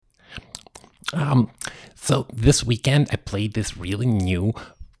So this weekend I played this really new,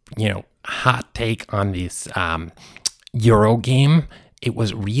 hot take on this Euro game. It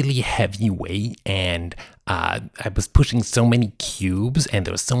was really heavyweight, and I was pushing so many cubes, and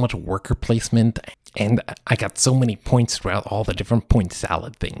there was so much worker placement, and I got so many points throughout all the different point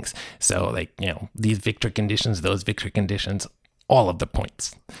salad things. So, these victory conditions, those victory conditions, all of the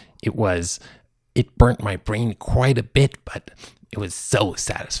points. It burnt my brain quite a bit, but it was so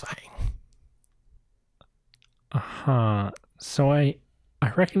satisfying. So I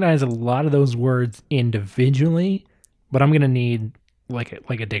recognize a lot of those words individually, but I'm gonna need like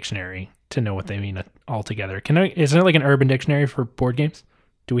a dictionary to know what they mean all together. Is there like an Urban Dictionary for board games?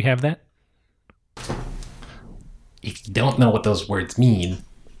 Do we have that? If you don't know what those words mean,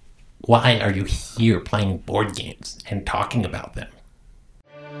 why are you here playing board games and talking about them?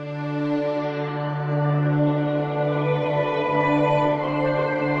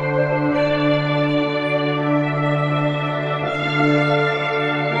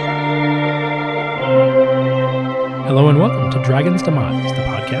 Hello and welcome to Dragon's Demise, the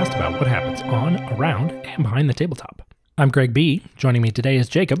podcast about what happens on, around, and behind the tabletop. I'm Greg B. Joining me today is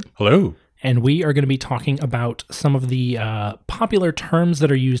Jacob. Hello. And we are going to be talking about some of the popular terms that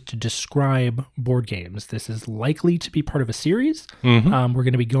are used to describe board games. This is likely to be part of a series. Mm-hmm. We're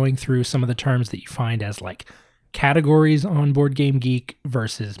going to be going through some of the terms that you find as like categories on Board Game Geek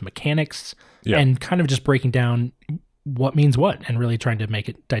versus mechanics, and kind of just breaking down what means what and really trying to make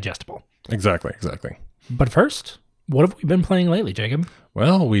it digestible. Exactly. But first, what have we been playing lately, Jacob?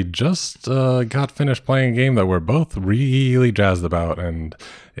 Well, we just got finished playing a game that we're both really jazzed about, and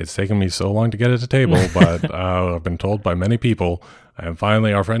it's taken me so long to get it to table, but I've been told by many people, and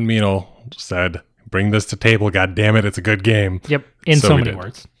finally our friend Mino said, bring this to table, god damn it, it's a good game. Yep, in so many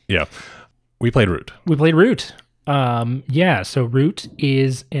words. Yeah. We played Root. So Root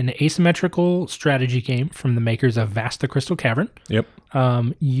is an asymmetrical strategy game from the makers of Vast the Crystal Cavern. Yep.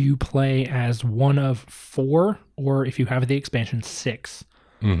 You play as one of 4, or if you have the expansion, 6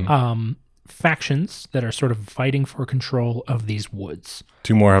 factions that are sort of fighting for control of these woods.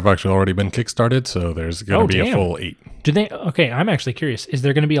 2 more have actually already been kickstarted, so there's going to be a full 8. Do they? Okay, I'm actually curious. Is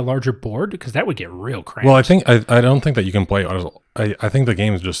there going to be a larger board? Because that would get real cramped. Well, I don't think that you can play. I think the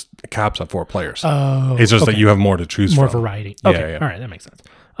game just caps at 4 players. Oh, it's just that you have more to choose more from. Variety. Okay, all right, that makes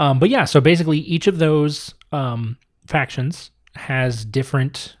sense. So basically, each of those factions has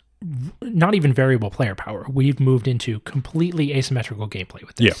different, not even variable player power. We've moved into completely asymmetrical gameplay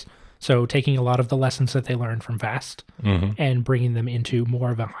with this. Yeah. So taking a lot of the lessons that they learned from Vast and bringing them into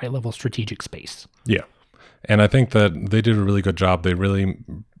more of a high-level strategic space. Yeah. And I think that they did a really good job. They really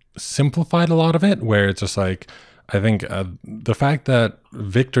simplified a lot of it, where it's just like, I think the fact that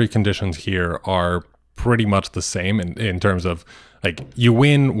victory conditions here are pretty much the same in terms of, like, you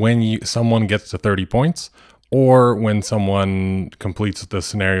win when someone gets to 30 points, or when someone completes the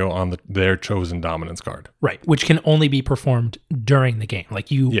scenario on their chosen dominance card. Right, which can only be performed during the game. Like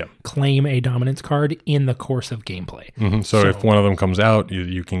you claim a dominance card in the course of gameplay. Mm-hmm. So if one of them comes out,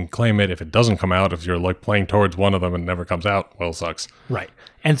 you can claim it. If it doesn't come out, if you're like playing towards one of them and it never comes out, well, it sucks. Right.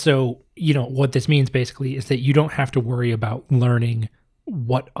 And so, what this means basically is that you don't have to worry about learning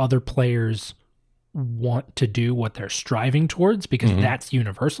what other players want to do, what they're striving towards, because that's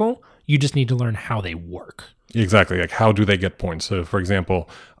universal. You just need to learn how they work. Exactly. Like, how do they get points? So, for example,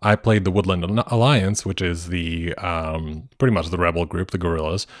 I played the Woodland Alliance, which is the pretty much the rebel group, the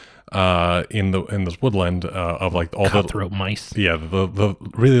guerrillas, in this woodland of like all cutthroat mice. Yeah, the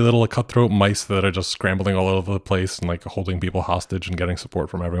really little cutthroat mice that are just scrambling all over the place and like holding people hostage and getting support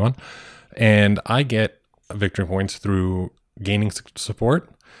from everyone. And I get victory points through gaining support.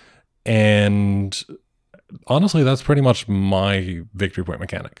 And honestly, that's pretty much my victory point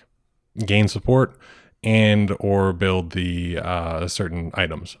mechanic: gain support and or build the certain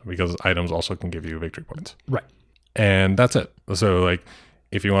items, because items also can give you victory points. Right. And that's it. So, like,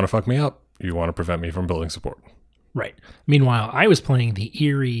 if you want to fuck me up, you want to prevent me from building support. Right. Meanwhile, I was playing the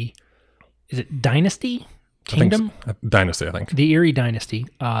Eerie, is it Dynasty? Kingdom? Dynasty, I think. The Eerie Dynasty.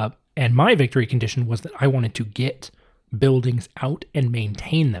 And my victory condition was that I wanted to get buildings out and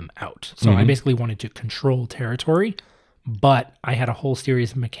maintain them out. So I basically wanted to control territory, but I had a whole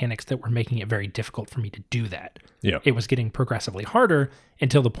series of mechanics that were making it very difficult for me to do that. Yeah. It was getting progressively harder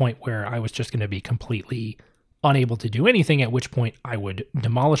until the point where I was just going to be completely unable to do anything, at which point I would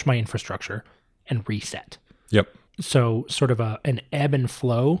demolish my infrastructure and reset. Yep. So sort of an ebb and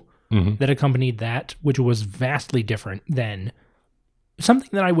flow that accompanied that, which was vastly different than something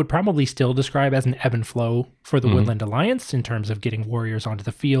that I would probably still describe as an ebb and flow for the Woodland Alliance in terms of getting warriors onto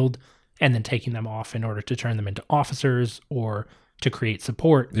the field and then taking them off in order to turn them into officers or to create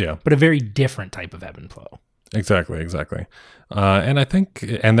support, Yeah. but a very different type of ebb and flow. Exactly. And I think,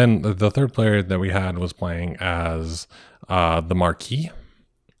 and then the third player that we had was playing as the Marquis,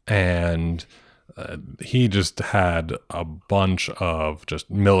 and he just had a bunch of just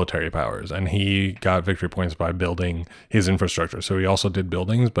military powers, and he got victory points by building his infrastructure. So he also did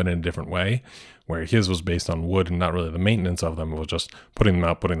buildings, but in a different way, where his was based on wood and not really the maintenance of them. It was just putting them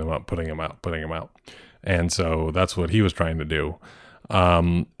out, putting them out, putting them out, putting them out. And so that's what he was trying to do.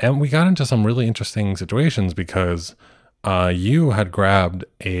 And we got into some really interesting situations because you had grabbed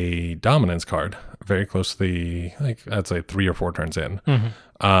a dominance card very close to the, like, I'd say 3 or 4 turns in,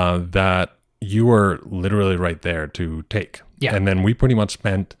 that you were literally right there to take. Yeah. And then we pretty much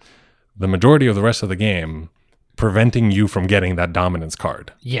spent the majority of the rest of the game preventing you from getting that dominance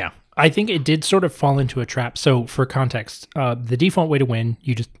card. Yeah. I think it did sort of fall into a trap. So for context, the default way to win,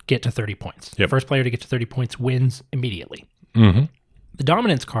 you just get to 30 points. Yep. First player to get to 30 points wins immediately. Mm-hmm. The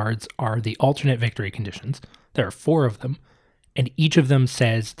dominance cards are the alternate victory conditions. There are 4 of them, and each of them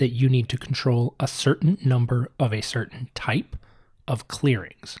says that you need to control a certain number of a certain type of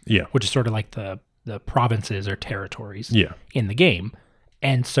clearings. Yeah. Which is sort of like the provinces or territories Yeah. in the game.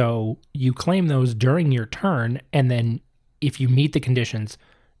 And so you claim those during your turn, and then if you meet the conditions,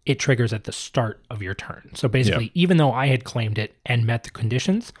 it triggers at the start of your turn. So basically, even though I had claimed it and met the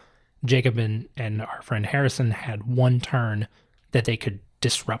conditions, Jacob and our friend Harrison had 1 turn that they could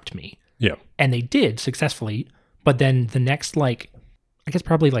disrupt me. Yeah. And they did successfully, but then the next, like, I guess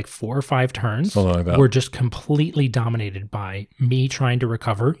probably like 4 or 5 turns Something like that. were just completely dominated by me trying to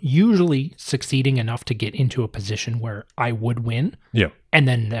recover, usually succeeding enough to get into a position where I would win, Yeah. and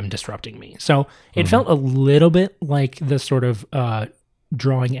then them disrupting me. So it felt a little bit like the sort of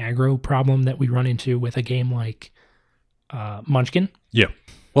drawing aggro problem that we run into with a game like Munchkin. Yeah.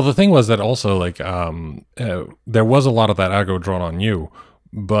 Well, the thing was that also, like, there was a lot of that aggro drawn on you,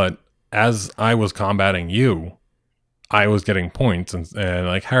 but as I was combating you, I was getting points, and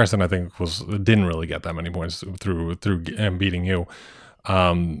like Harrison, I think didn't really get that many points through beating you,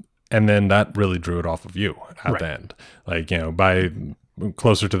 and then that really drew it off of you at the end. Like, by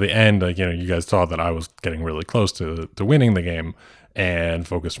closer to the end, like, you guys saw that I was getting really close to winning the game, and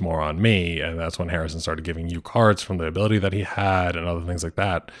focused more on me, and that's when Harrison started giving you cards from the ability that he had and other things like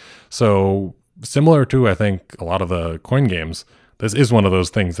that. So similar to, I think, a lot of the coin games, this is one of those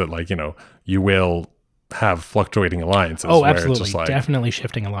things that, like, you will have fluctuating alliances. Oh, where it's absolutely. just like, Definitely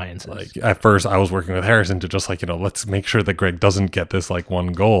shifting alliances. like, at first I was working with Harrison to just, like, let's make sure that Greg doesn't get this, like,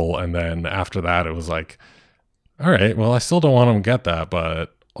 1 goal. And then after that, it was like, all right, well, I still don't want him to get that,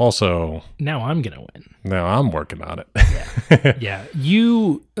 but also now I'm going to win. now I'm working on it. Yeah.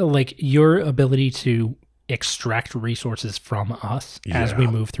 You, like, your ability to extract resources from us as we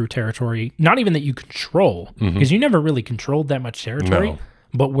move through territory, not even that you control, because you never really controlled that much territory, No.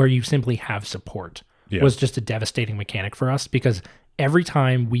 but where you simply have support was just a devastating mechanic for us, because every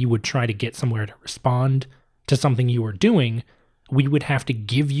time we would try to get somewhere to respond to something you were doing, we would have to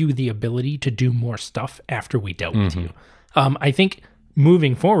give you the ability to do more stuff after we dealt with you. I think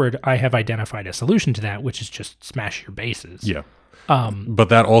moving forward, I have identified a solution to that, which is just smash your bases. Yeah. But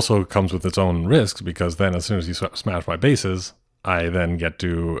that also comes with its own risks, because then as soon as you smash my bases, I then get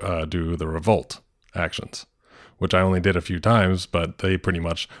to do the revolt actions, which I only did a few times, but they pretty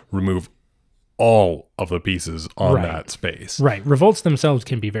much remove all of the pieces on that space. Right. Revolts themselves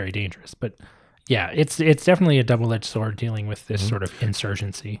can be very dangerous, but yeah, it's definitely a double-edged sword dealing with this sort of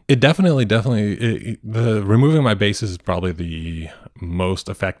insurgency. It definitely, the removing my bases is probably the most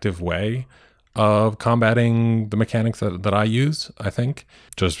effective way of combating the mechanics that I use, I think,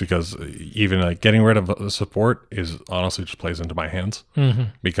 just because even like getting rid of support is honestly just plays into my hands,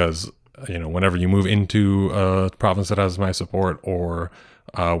 because, whenever you move into a province that has my support, or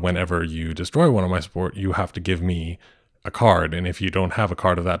whenever you destroy one of my support, you have to give me a card, and if you don't have a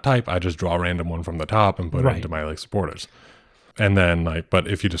card of that type, I just draw a random one from the top and put it into my, like, supporters. And then, like, but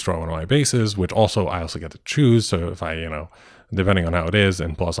if you destroy one of my bases, which also I also get to choose, so if I, depending on how it is,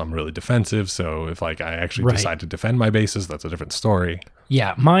 and plus I'm really defensive, so if, like, I actually decide to defend my bases, that's a different story.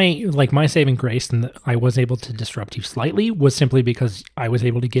 Yeah, my saving grace, and I was able to disrupt you slightly, was simply because I was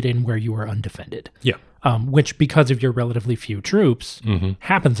able to get in where you were undefended. Yeah. Which, because of your relatively few troops,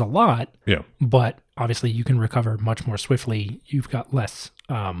 happens a lot. Yeah. But obviously you can recover much more swiftly. You've got less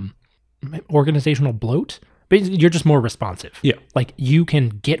organizational bloat. Basically, you're just more responsive. Yeah. Like, you can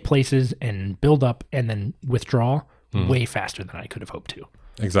get places and build up and then withdraw way faster than I could have hoped to.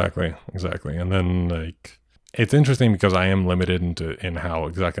 Exactly. And then, like, it's interesting because I am limited in how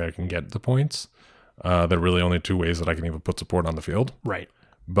exactly I can get the points. There are really only 2 ways that I can even put support on the field. Right.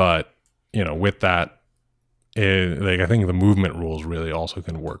 But, with that, I think the movement rules really also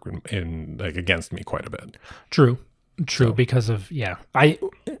can work in like against me quite a bit. True, because of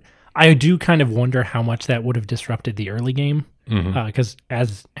I do kind of wonder how much that would have disrupted the early game, because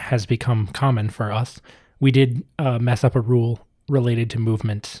as has become common for us, we did mess up a rule related to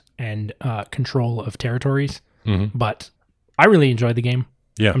movement and control of territories. But I really enjoyed the game.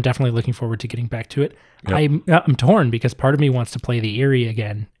 Yeah, I'm definitely looking forward to getting back to it. Yep. I'm torn because part of me wants to play the Eyrie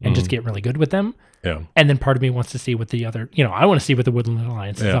again and just get really good with them. Yeah. And then part of me wants to see what the other, I want to see what the Woodland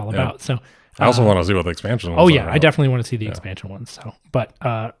Alliance is all about. So I also want to see what the expansion ones Oh yeah, are I definitely want to see the expansion ones. So, but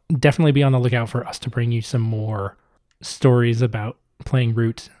definitely be on the lookout for us to bring you some more stories about playing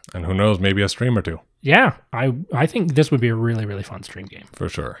Root. And who knows, maybe a stream or two. Yeah, I think this would be a really, really fun stream game. For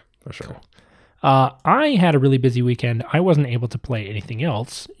sure. Cool. I had a really busy weekend. I wasn't able to play anything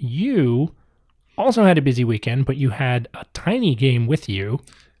else. You also had a busy weekend, but you had a tiny game with you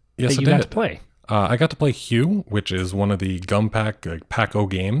that you got to play. I got to play Hue, which is one of the Gumpack Pack-O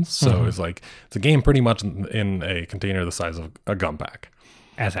games. So it's a game pretty much in a container the size of a Gumpack.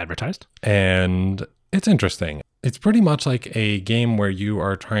 As advertised. And it's interesting. It's pretty much like a game where you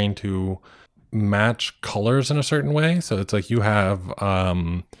are trying to match colors in a certain way. So it's like you have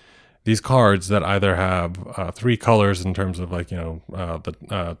these cards that either have 3 colors in terms of like,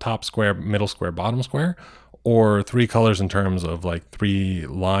 the top square, middle square, bottom square, or 3 colors in terms of like 3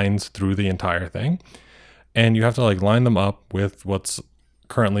 lines through the entire thing. And you have to like line them up with what's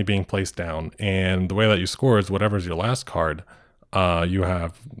currently being placed down. And the way that you score is whatever's your last card, you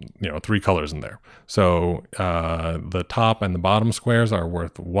have, 3 colors in there. So the top and the bottom squares are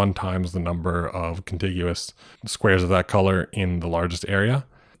worth 1 times the number of contiguous squares of that color in the largest area.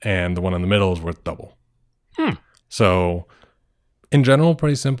 And the one in the middle is worth double. So in general,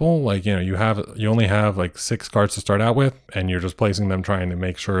 pretty simple. Like, you only have like 6 cards to start out with, and you're just placing them trying to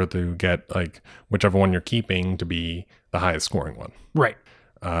make sure to get like whichever one you're keeping to be the highest scoring one. Right.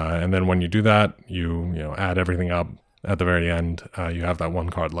 And then when you do that, you add everything up at the very end. You have that 1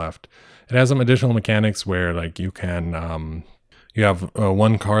 card left. It has some additional mechanics where like you can, you have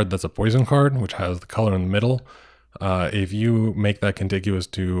 1 card that's a poison card, which has the color in the middle. If you make that contiguous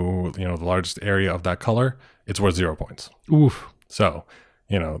to, the largest area of that color, it's worth 0 points. Oof. So,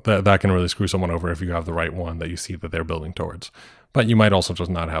 that can really screw someone over if you have the right one that you see that they're building towards. But you might also just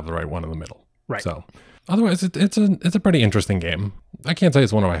not have the right one in the middle. Right. So, otherwise, it's a pretty interesting game. I can't say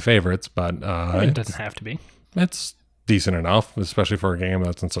it's one of my favorites, but it doesn't have to be. It's decent enough, especially for a game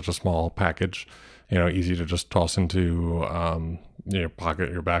that's in such a small package. Easy to just toss into your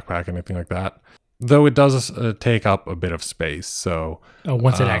pocket, your backpack, anything like that. Though it does take up a bit of space, so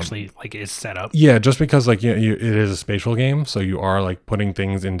once it actually like is set up, yeah, just because like it is a spatial game, so you are like putting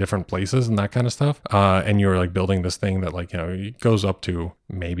things in different places and that kind of stuff, and you're like building this thing that like it goes up to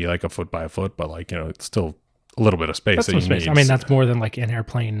maybe like a foot by a foot, but like it's still a little bit of space. That's some space. I mean, that's more than like an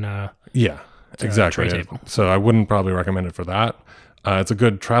airplane. Yeah, exactly. Tray table. So I wouldn't probably recommend it for that. It's a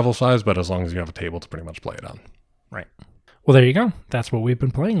good travel size, but as long as you have a table to pretty much play it on. Right. Well, there you go. That's what we've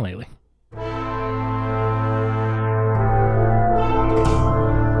been playing lately.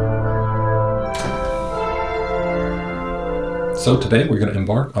 So today we're going to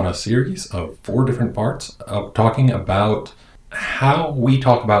embark on a series of 4 different parts of talking about how we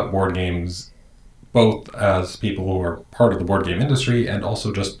talk about board games, both as people who are part of the board game industry and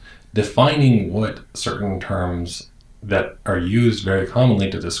also just defining what certain terms that are used very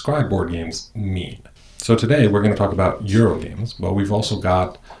commonly to describe board games mean. So today we're going to talk about Euro games, but we've also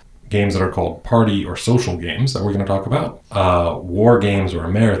got games that are called party or social games that we're going to talk about, war games or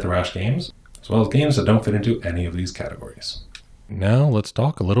Amerithrash games, as well as games that don't fit into any of these categories. Now let's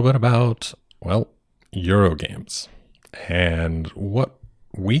talk a little bit about, Euro games and what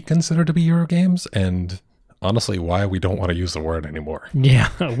we consider to be Euro games and honestly why we don't want to use the word anymore. Yeah,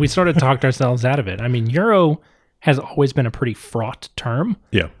 we sort of talked ourselves out of it. I mean, Euro has always been a pretty fraught term.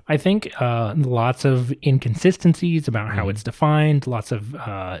 Yeah. I think lots of inconsistencies about how it's defined, lots of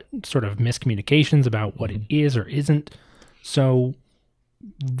sort of miscommunications about what it is or isn't. So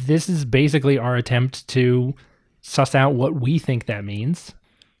this is basically our attempt to suss out what we think that means.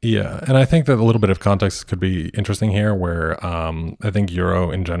 Yeah, and I think that a little bit of context could be interesting here where I think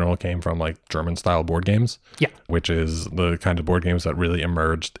Euro in general came from like German-style board games. Yeah. Which is the kind of board games that really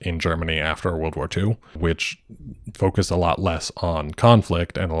emerged in Germany after World War II, which focused a lot less on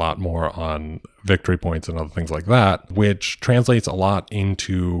conflict and a lot more on victory points and other things like that, which translates a lot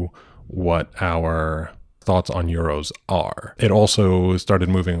into what our thoughts on Euros are. It also started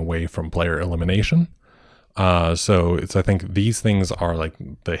moving away from player elimination. So I think these things are like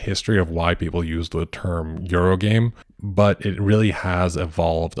the history of why people use the term Euro game but it really has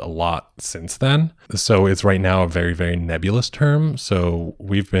evolved a lot since then. So it's right now a very, very nebulous term. So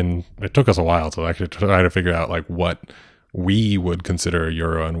it took us a while to actually try to figure out like what we would consider a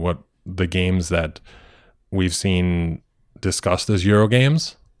Euro and what the games that we've seen discussed as Euro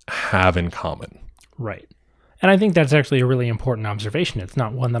games have in common. Right. And I think that's actually a really important observation. It's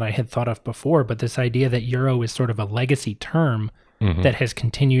not one that I had thought of before, but this idea that Euro is sort of a legacy term that has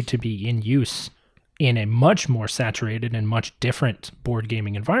continued to be in use in a much more saturated and much different board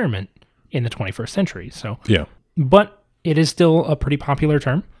gaming environment in the 21st century. So, Yeah. but it is still a pretty popular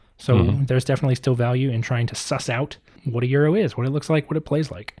term. So there's definitely still value in trying to suss out what a Euro is, what it looks like, what it plays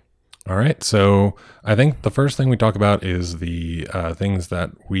like. All right. So I think the first thing we talk about is the things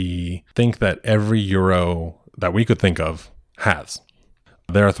that we think that every Euro that we could think of has.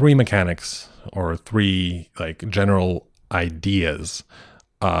 There are three mechanics or three like general ideas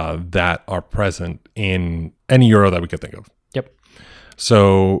that are present in any Euro that we could think of. Yep.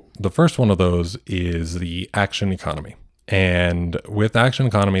 So the first one of those is the action economy. And with action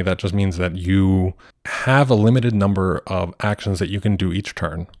economy, that just means that you have a limited number of actions that you can do each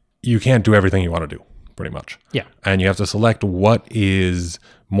turn. You can't do everything you want to do, pretty much. Yeah. And you have to select what is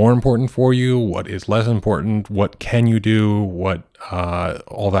more important for you, what is less important, what can you do, what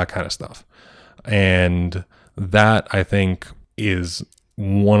all that kind of stuff. And that, I think, is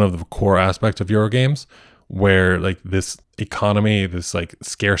one of the core aspects of Euro games, where like this economy, this like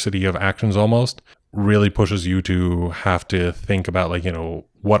scarcity of actions almost, really pushes you to have to think about like,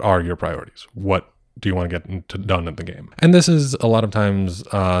 what are your priorities? What do you want to get done in the game? And this is a lot of times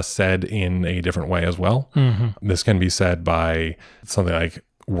said in a different way as well. This can be said by something like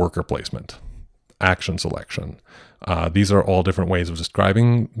worker placement, action selection. These are all different ways of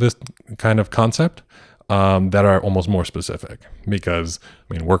describing this kind of concept that are almost more specific, because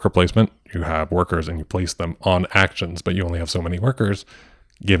worker placement, you have workers and you place them on actions, but you only have so many workers,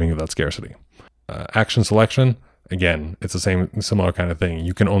 giving you that scarcity. Action selection, again, it's the similar kind of thing.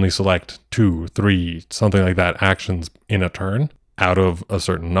 You can only select 2, 3, something like that actions in a turn out of a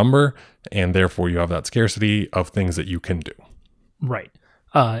certain number, and therefore you have that scarcity of things that you can do. Right.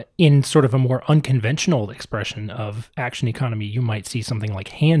 In sort of a more unconventional expression of action economy, you might see something like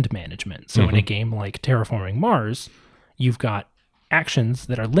hand management. So in a game like Terraforming Mars, you've got actions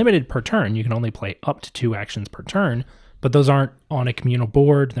that are limited per turn. You can only play up to 2 actions per turn, but those aren't on a communal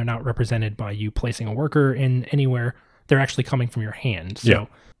board. They're not represented by you placing a worker in anywhere. They're actually coming from your hand. So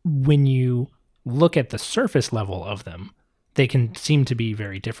when you look at the surface level of them, they can seem to be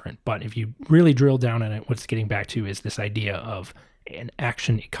very different. But if you really drill down on it, what's getting back to is this idea of an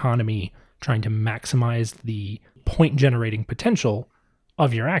action economy, trying to maximize the point generating potential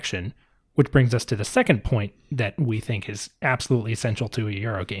of your action, which brings us to the second point that we think is absolutely essential to a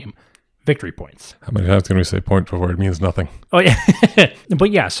Euro game: victory points. How many times can we say point before it means nothing? Oh, yeah. But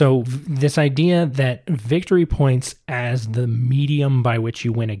yeah, so this idea that victory points as the medium by which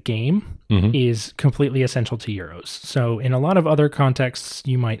you win a game is completely essential to Euros. So in a lot of other contexts,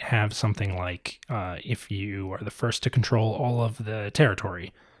 you might have something like if you are the first to control all of the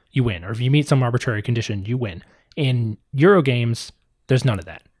territory, you win. Or if you meet some arbitrary condition, you win. In Euro games, there's none of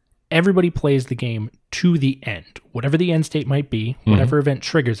that. Everybody plays the game to the end. Whatever the end state might be, whatever event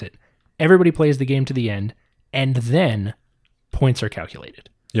triggers it, everybody plays the game to the end, and then points are calculated.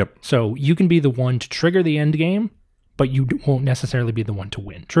 Yep. So you can be the one to trigger the end game, but you won't necessarily be the one to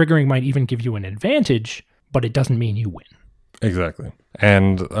win. Triggering might even give you an advantage, but it doesn't mean you win. Exactly.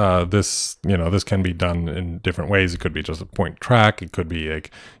 And this can be done in different ways. It could be just a point track. It could be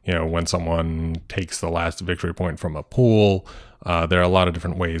like, when someone takes the last victory point from a pool. There are a lot of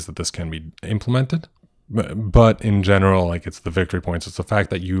different ways that this can be implemented. But in general, like, it's the victory points. It's the fact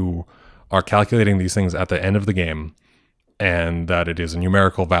that you are calculating these things at the end of the game, and that it is a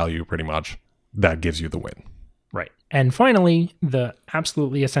numerical value pretty much that gives you the win. Right. And finally, the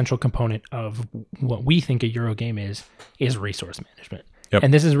absolutely essential component of what we think a Euro game is resource management. Yep.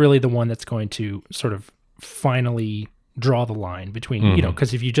 And this is really the one that's going to sort of finally draw the line between,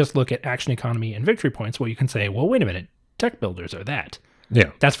 because if you just look at action economy and victory points, well, you can say, well, wait a minute, tech builders are that.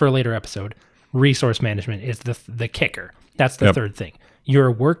 Yeah. That's for a later episode. Resource management is the kicker. That's the third thing.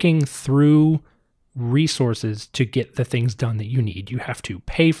 You're working through resources to get the things done that you need. You have to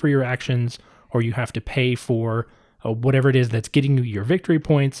pay for your actions, or you have to pay for whatever it is that's getting you your victory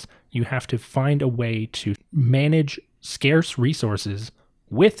points. You have to find a way to manage scarce resources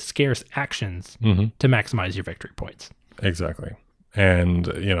with scarce actions to maximize your victory points. Exactly. And,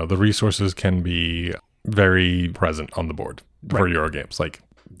 the resources can be very present on the board for Euro games. Like,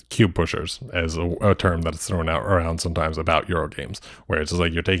 cube pushers as a term that's thrown out around sometimes about Euro games, where it's just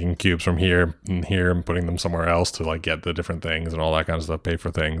like you're taking cubes from here and here and putting them somewhere else to like get the different things and all that kind of stuff, pay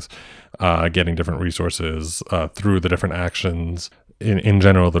for things, getting different resources through the different actions. In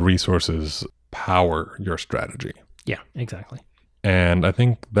general, the resources power your strategy. Yeah, exactly. And I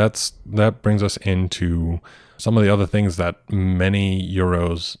think that brings us into some of the other things that many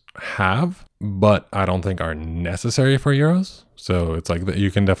Euros have, but I don't think are necessary for Euros. So it's like that you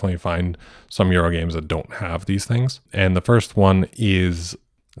can definitely find some Euro games that don't have these things. And the first one is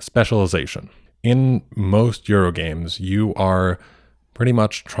specialization. In most Euro games, you are pretty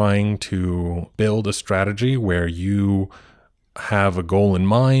much trying to build a strategy where you have a goal in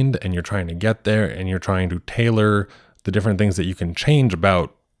mind and you're trying to get there, and you're trying to tailor the different things that you can change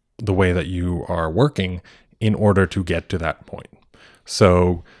about the way that you are working in order to get to that point.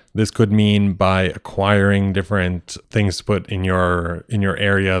 So this could mean by acquiring different things to put in your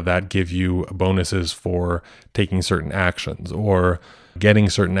area that give you bonuses for taking certain actions, or getting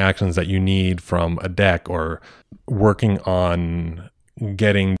certain actions that you need from a deck, or working on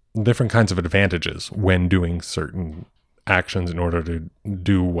getting different kinds of advantages when doing certain actions in order to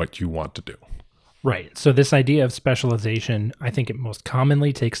do what you want to do. Right. So this idea of specialization, I think it most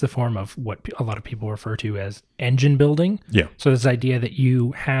commonly takes the form of what a lot of people refer to as engine building. Yeah. So this idea that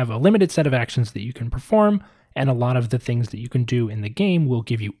you have a limited set of actions that you can perform, and a lot of the things that you can do in the game will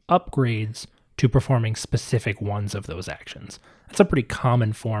give you upgrades to performing specific ones of those actions. That's a pretty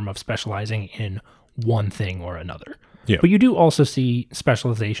common form of specializing in one thing or another. Yeah. But you do also see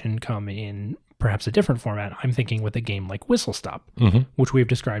specialization come in perhaps a different format. I'm thinking with a game like Whistle Stop, which we've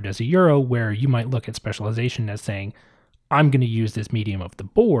described as a Euro, where you might look at specialization as saying, I'm going to use this medium of the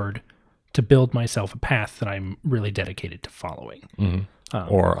board to build myself a path that I'm really dedicated to following.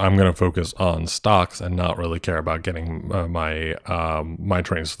 Or I'm going to focus on stocks and not really care about getting my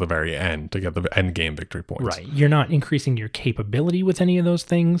trains to the very end to get the end game victory points. Right. You're not increasing your capability with any of those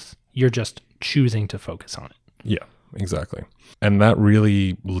things. You're just choosing to focus on it. Yeah, exactly. And that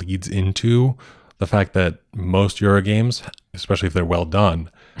really leads into the fact that most Euro games, especially if they're well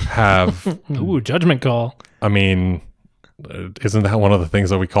done, have... Ooh, judgment call. I mean, isn't that one of the things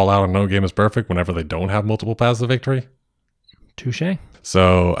that we call out on No Game is Perfect whenever they don't have multiple paths to victory? Touche.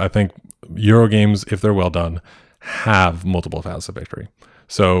 So I think Euro games, if they're well done, have multiple paths to victory.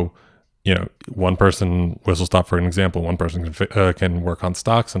 So, you know, one person, Whistle Stop for an example, one person can work on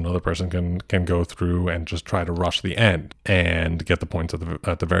stocks, another person can go through and just try to rush the end and get the points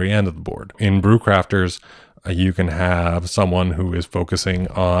at the very end of the board. In Brewcrafters, you can have someone who is focusing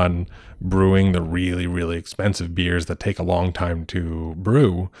on brewing the really, really expensive beers that take a long time to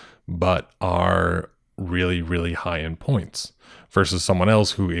brew, but are really, really high in points, versus someone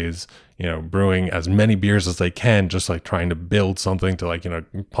else who is, you know, brewing as many beers as they can, just like trying to build something to, like, you know,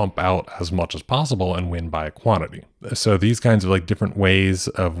 pump out as much as possible and win by a quantity. So these kinds of like different ways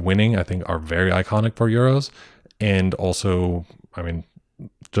of winning, I think, are very iconic for Euros, and also, I mean,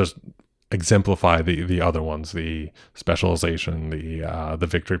 just exemplify the other ones, the specialization, the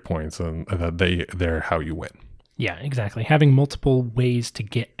victory points, and they're how you win. Yeah, exactly. Having multiple ways to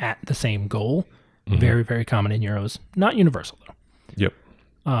get at the same goal, very, very common in Euros. Not universal, though. Yep.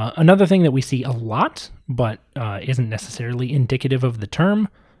 Another thing that we see a lot, but isn't necessarily indicative of the term,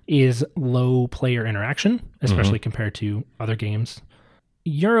 is low player interaction, especially compared to other games.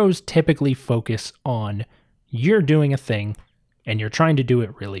 Euros typically focus on you're doing a thing and you're trying to do it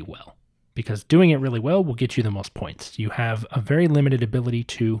really well, because doing it really well will get you the most points. You have a very limited ability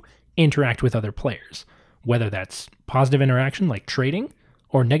to interact with other players, whether that's positive interaction like trading,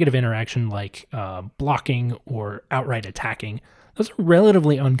 or negative interaction like blocking or outright attacking. Those are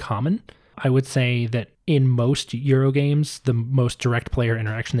relatively uncommon. I would say that in most Euro games, the most direct player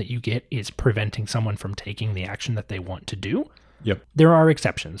interaction that you get is preventing someone from taking the action that they want to do. Yep. There are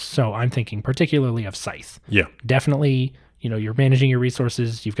exceptions. So I'm thinking particularly of Scythe. Yeah. Definitely, you know, you're managing your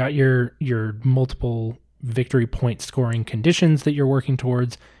resources. You've got your multiple victory point scoring conditions that you're working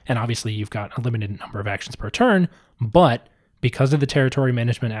towards. And obviously you've got a limited number of actions per turn, but because of the territory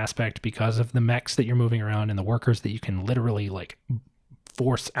management aspect, because of the mechs that you're moving around and the workers that you can literally like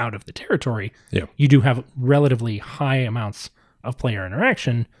force out of the territory, you do have relatively high amounts of player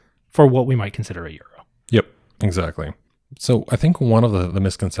interaction for what we might consider a Euro. Yep, exactly. So I think one of the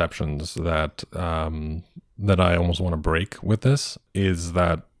misconceptions that that I almost want to break with this is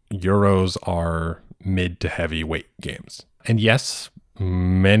that Euros are mid to heavyweight games. And yes,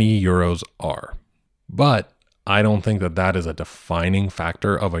 many Euros are, but I don't think that is a defining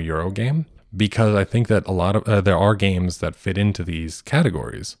factor of a Euro game, because I think that a lot of there are games that fit into these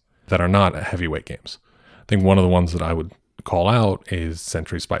categories that are not heavyweight games. I think one of the ones that I would call out is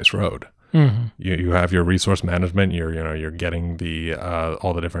Century Spice Road. Mm-hmm. You have your resource management. You're getting the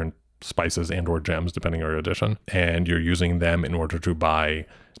all the different spices and or gems depending on your edition, and you're using them in order to buy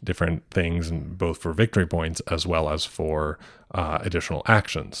different things, and both for victory points as well as for additional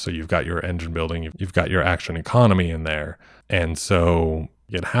actions. So you've got your engine building, you've got your action economy in there, and so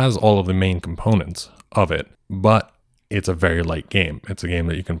it has all of the main components of it, but it's a very light game. It's a game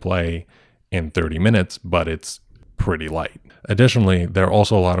that you can play in 30 minutes, but it's pretty light. Additionally, there are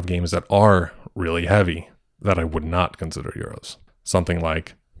also a lot of games that are really heavy that I would not consider Euros. Something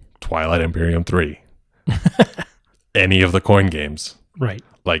like Twilight Imperium 3. Any of the coin games. Right.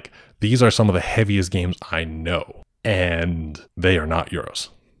 Like, these are some of the heaviest games I know, and they are not Euros.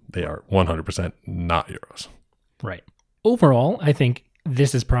 They are 100% not Euros. Right. Overall, I think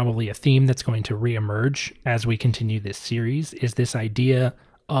this is probably a theme that's going to reemerge as we continue this series, is this idea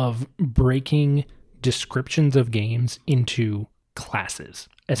of breaking descriptions of games into classes,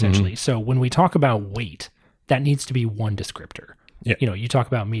 essentially. So when we talk about weight, that needs to be one descriptor. Yeah. You know, you talk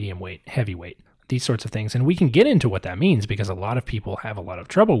about medium weight, heavyweight, these sorts of things. And we can get into what that means because a lot of people have a lot of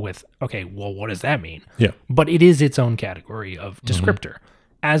trouble with, okay, well, what does that mean? Yeah. But it is its own category of descriptor,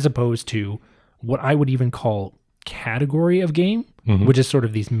 as opposed to what I would even call category of game, which is sort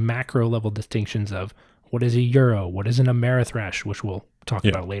of these macro level distinctions of what is a Euro, what is an Amerithrash, which we'll talk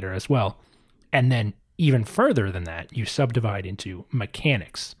about later as well. And then even further than that, you subdivide into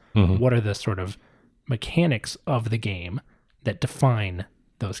mechanics. What are the sort of mechanics of the game that define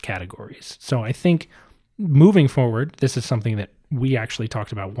those categories? So I think moving forward, this is something that we actually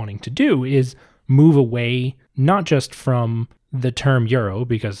talked about wanting to do, is move away not just from the term Euro,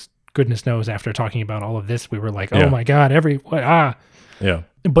 because goodness knows after talking about all of this, we were like, oh my God, Yeah.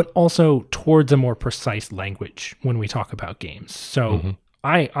 but also towards a more precise language when we talk about games. So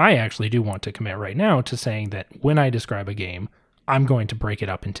I actually do want to commit right now to saying that when I describe a game, I'm going to break it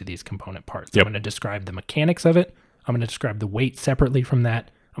up into these component parts. I'm going to describe the mechanics of it. I'm going to describe the weight separately from that.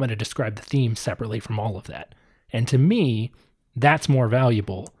 I'm going to describe the theme separately from all of that. And to me, that's more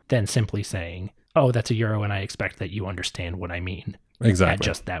valuable than simply saying, oh, that's a Euro and I expect that you understand what I mean. Exactly. At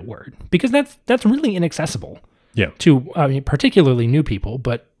just that word. Because that's really inaccessible. Yeah. To, I mean, particularly new people,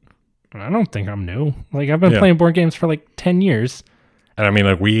 but I don't think I'm new. Like, I've been playing board games for like 10 years. And I mean,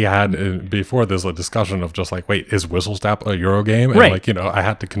 like, we had before this a discussion of just like, wait, is Whistle Stop a Euro game? And Right. like, you know, I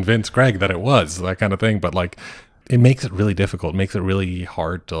had to convince Greg that it was, that kind of thing. But like, it makes it really difficult. It makes it really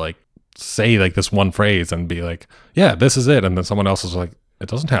hard to like say like this one phrase and be like, yeah, this is it. And then someone else is like, it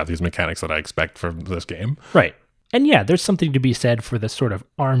doesn't have these mechanics that I expect from this game. Right. And yeah, there's something to be said for the sort of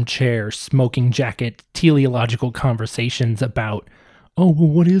armchair, smoking jacket, teleological conversations about, oh, well,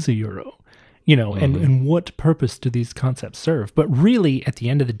 what is a Euro? You know, and what purpose do these concepts serve? But really, at the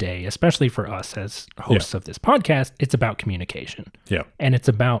end of the day, especially for us as hosts of this podcast, it's about communication. Yeah. And it's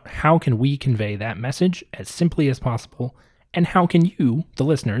about how can we convey that message as simply as possible, and how can you, the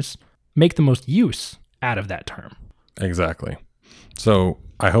listeners, make the most use out of that term. Exactly. So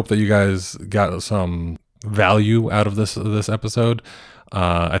I hope that you guys got some value out of this episode.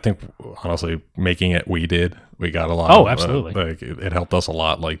 I think honestly, making it, we got a lot. Oh, absolutely. Like it helped us a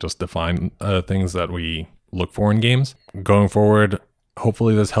lot. Like just define things that we look for in games going forward.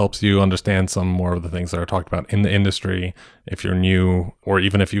 Hopefully this helps you understand some more of the things that are talked about in the industry. If you're new, or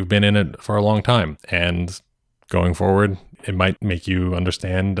even if you've been in it for a long time, and going forward, it might make you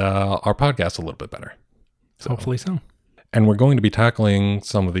understand our podcast a little bit better. Hopefully so. And we're going to be tackling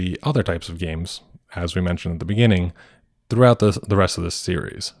some of the other types of games, as we mentioned at the beginning, throughout the rest of this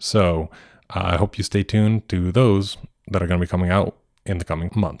series. So I hope you stay tuned to those that are going to be coming out in the coming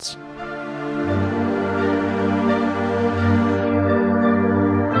months.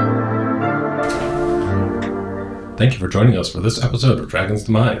 Thank you for joining us for this episode of Dragon's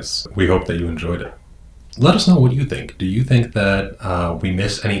Demise. We hope that you enjoyed it. Let us know what you think. Do you think that we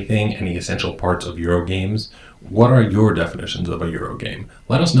missed anything, any essential parts of Euro games? What are your definitions of a Euro game?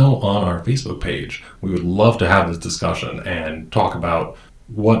 Let us know on our Facebook page. We would love to have this discussion and talk about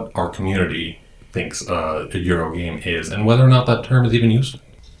what our community thinks a Euro game is and whether or not that term is even useful.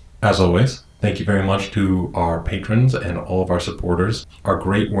 As always, thank you very much to our patrons and all of our supporters. Our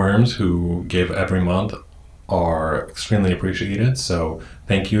great worms who give every month are extremely appreciated. So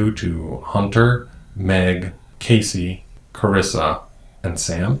thank you to Hunter, Meg, Casey, Carissa, and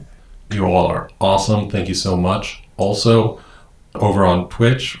Sam. You all are awesome. Thank you so much. Also, over on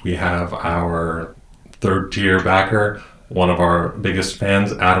Twitch, we have our third tier backer, one of our biggest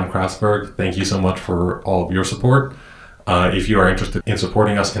fans, Adam Krasberg. Thank you so much for all of your support. If you are interested in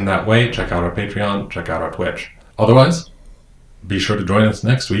supporting us in that way, check out our Patreon, check out our Twitch. Otherwise, be sure to join us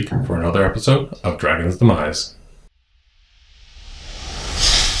next week for another episode of Dragon's Demise.